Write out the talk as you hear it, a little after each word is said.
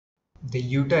The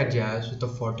Utah Jazz, with a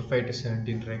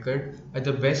 45-17 record, are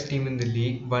the best team in the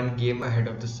league, one game ahead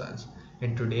of the Suns.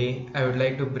 And today, I would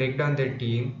like to break down their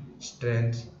team,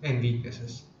 strengths, and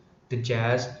weaknesses. The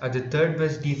Jazz are the third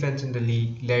best defense in the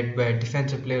league, led by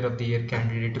Defensive Player of the Year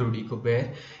candidate Rudy Gobert,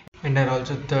 and are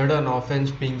also third on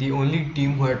offense, being the only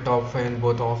team who are top 5 in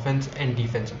both offense and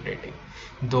defensive rating.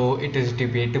 Though it is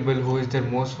debatable who is their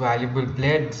most valuable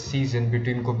player this season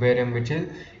between Gobert and Mitchell,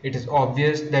 it is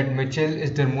obvious that Mitchell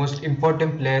is their most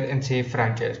important player and safe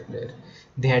franchise player.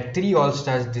 They had three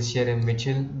All-Stars this year in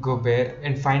Mitchell, Gobert,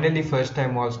 and finally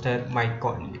first-time All-Star Mike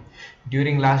Conley.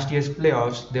 During last year's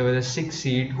playoffs, they were the 6th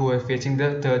seed who were facing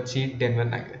the 3rd seed Denver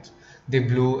Nuggets. They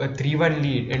blew a 3-1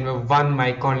 lead and were one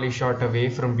Mike Conley shot away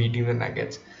from beating the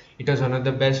Nuggets. It was one of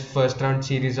the best first round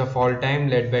series of all time,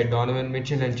 led by Donovan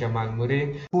Mitchell and Jamal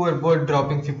Murray, who were both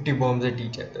dropping 50 bombs at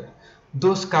each other.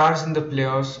 Those scars in the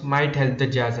playoffs might help the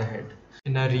Jazz ahead.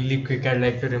 And now really quick, I'd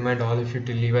like to remind all of you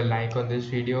to leave a like on this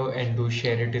video and do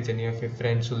share it with any of your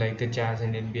friends who like the Jazz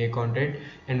and NBA content.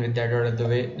 And with that out of the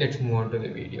way, let's move on to the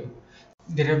video.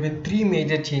 There have been three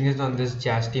major changes on this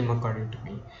Jazz team according to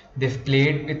me. They've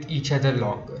played with each other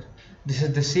longer. This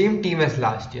is the same team as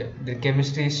last year. Their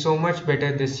chemistry is so much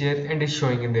better this year and is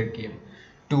showing in their game.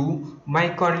 2.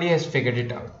 Mike Conley has figured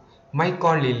it out. Mike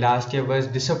Conley last year was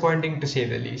disappointing to say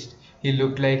the least. He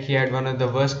looked like he had one of the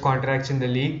worst contracts in the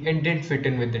league and didn't fit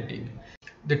in with the team.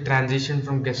 The transition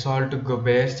from Gasol to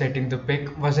Gobert setting the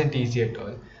pick wasn't easy at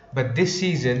all. But this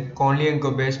season, Conley and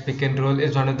Gobert's pick and roll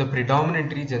is one of the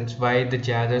predominant reasons why the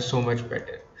Jazz are so much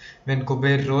better. When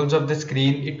Gobert rolls off the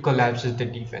screen, it collapses the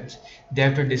defense. They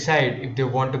have to decide if they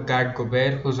want to guard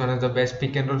Gobert, who's one of the best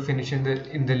pick and roll finishers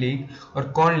in the league, or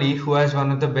Conley, who has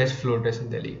one of the best floaters in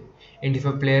the league. And if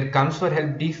a player comes for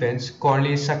help defense,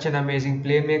 Conley is such an amazing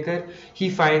playmaker,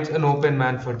 he finds an open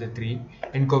man for the three.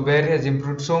 And Gobert has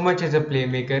improved so much as a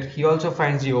playmaker, he also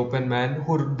finds the open man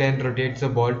who then rotates the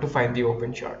ball to find the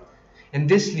open shot. And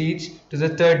this leads to the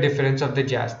third difference of the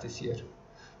Jazz this year.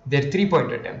 Their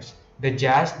three-point attempts. The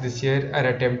Jazz this year are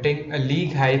attempting a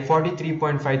league high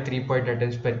 43.5 3-point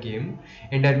attempts per game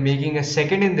and are making a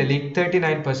second in the league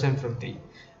 39% from 3.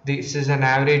 This is an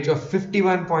average of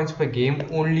 51 points per game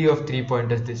only of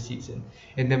 3-pointers this season.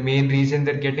 And the main reason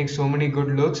they're getting so many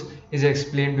good looks, as I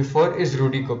explained before, is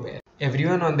Rudy Gobert.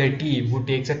 Everyone on their team who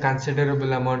takes a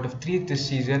considerable amount of threes this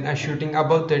season are shooting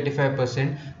above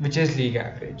 35%, which is league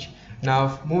average.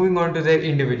 Now moving on to their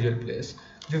individual players.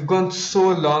 We've gone so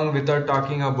long without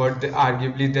talking about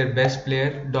arguably their best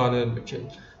player, Donovan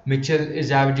Mitchell. Mitchell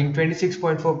is averaging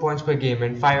 26.4 points per game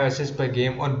and 5 assists per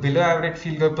game on below average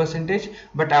field goal percentage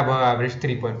but above average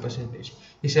 3-point percentage.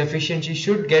 His efficiency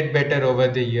should get better over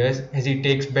the years as he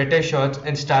takes better shots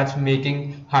and starts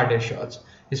making harder shots.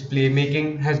 His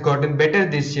playmaking has gotten better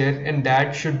this year and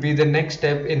that should be the next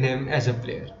step in him as a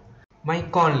player.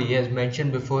 Mike Conley, as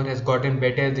mentioned before, has gotten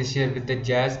better this year with the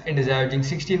Jazz and is averaging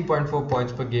 16.4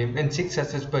 points per game and 6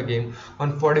 assists per game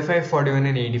on 45, 41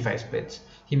 and 85 splits.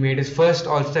 He made his first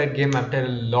All-Star game after a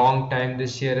long time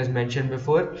this year as mentioned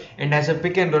before and has a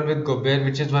pick and roll with Gobert,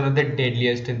 which is one of the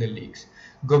deadliest in the leagues.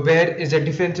 Gobert is a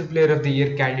Defensive Player of the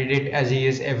Year candidate as he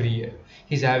is every year.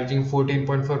 He's averaging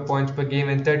 14.4 points per game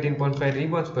and 13.5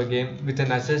 rebounds per game with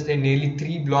an assist and nearly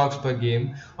 3 blocks per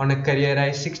game on a career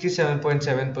high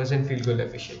 67.7% field goal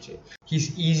efficiency.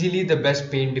 He's easily the best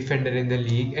paint defender in the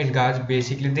league and guards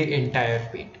basically the entire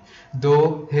paint,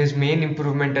 though his main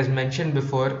improvement as mentioned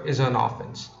before is on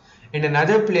offense. And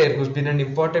another player who's been an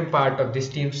important part of this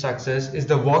team's success is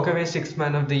the walkaway sixth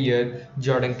man of the year,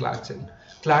 Jordan Clarkson.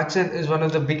 Clarkson is one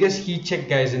of the biggest heat check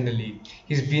guys in the league.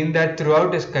 He's been that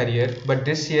throughout his career, but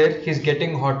this year he's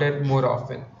getting hotter more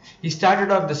often. He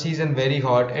started off the season very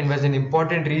hot and was an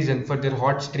important reason for their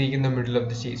hot streak in the middle of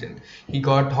the season. He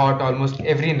got hot almost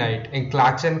every night and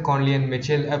Clarkson, Conley and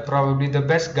Mitchell are probably the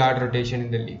best guard rotation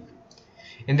in the league.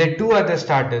 And their two other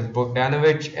starters,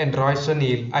 Bogdanovic and Royce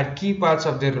O'Neal, are key parts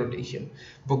of their rotation.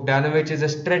 Bogdanovic is a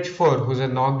stretch 4 who's a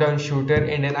knockdown shooter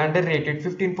and an underrated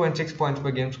 15.6 points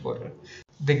per game scorer.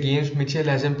 The games Mitchell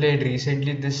hasn't played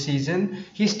recently this season,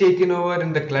 he's taken over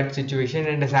in the clutch situation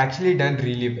and has actually done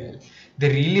really well. They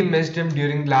really missed him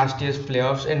during last year's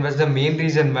playoffs and was the main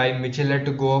reason why Mitchell had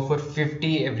to go off for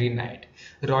 50 every night.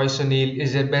 Royce O'Neal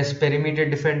is their best perimeter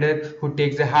defender who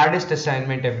takes the hardest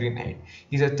assignment every night.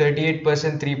 He's a 38%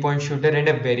 3-point shooter and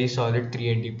a very solid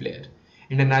 3-and-D player.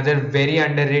 And another very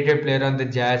underrated player on the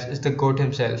Jazz is the GOAT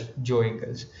himself, Joe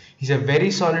Ingles. He's a very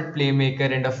solid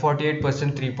playmaker and a 48%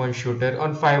 3-point shooter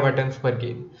on 5 attempts per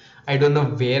game. I don't know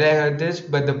where I heard this,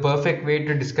 but the perfect way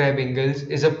to describe Ingles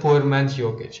is a poor man's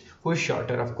Jokic, who's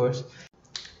shorter of course.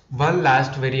 One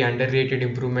last very underrated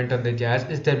improvement on the Jazz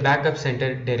is their backup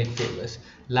center Derek Favors.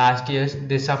 Last year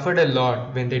they suffered a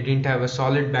lot when they didn't have a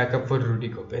solid backup for Rudy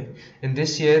Gobert, and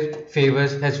this year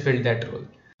Favors has filled that role.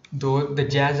 Though the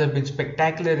Jazz have been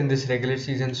spectacular in this regular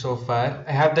season so far,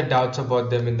 I have the doubts about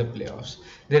them in the playoffs.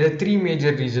 There are three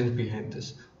major reasons behind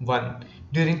this. One,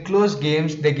 during close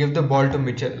games, they give the ball to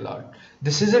Mitchell a lot.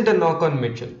 This isn't a knock on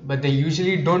Mitchell, but they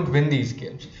usually don't win these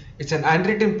games. It's an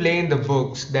unwritten play in the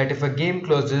books that if a game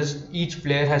closes, each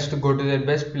player has to go to their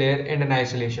best player in an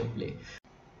isolation play.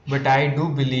 But I do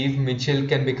believe Mitchell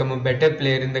can become a better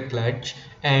player in the clutch,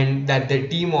 and that their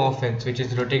team offense, which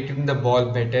is rotating the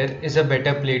ball better, is a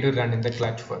better play to run in the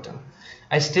clutch for them.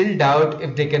 I still doubt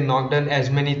if they can knock down as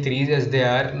many threes as they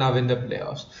are now in the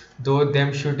playoffs. Though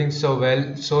them shooting so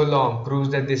well so long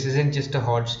proves that this isn't just a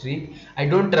hot streak, I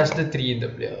don't trust the three in the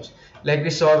playoffs, like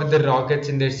we saw with the Rockets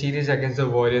in their series against the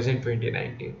Warriors in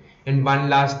 2019. And one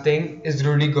last thing is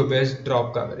Rudy Gobert's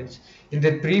drop coverage. In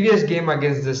their previous game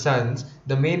against the Suns,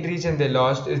 the main reason they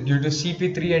lost is due to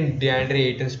CP3 and DeAndre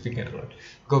Ayton's pick and roll.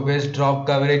 Gobert's drop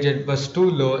coverage was too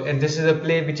low, and this is a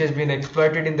play which has been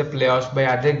exploited in the playoffs by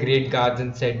other great guards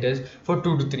and centers for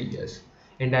 2 to 3 years.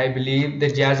 And I believe the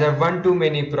Jazz have one too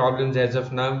many problems as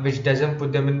of now, which doesn't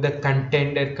put them in the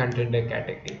contender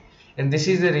category. And this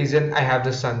is the reason I have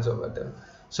the Suns over them.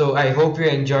 So I hope you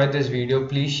enjoyed this video.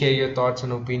 Please share your thoughts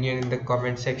and opinion in the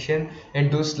comment section,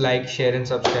 and do like, share and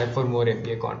subscribe for more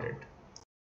NBA content.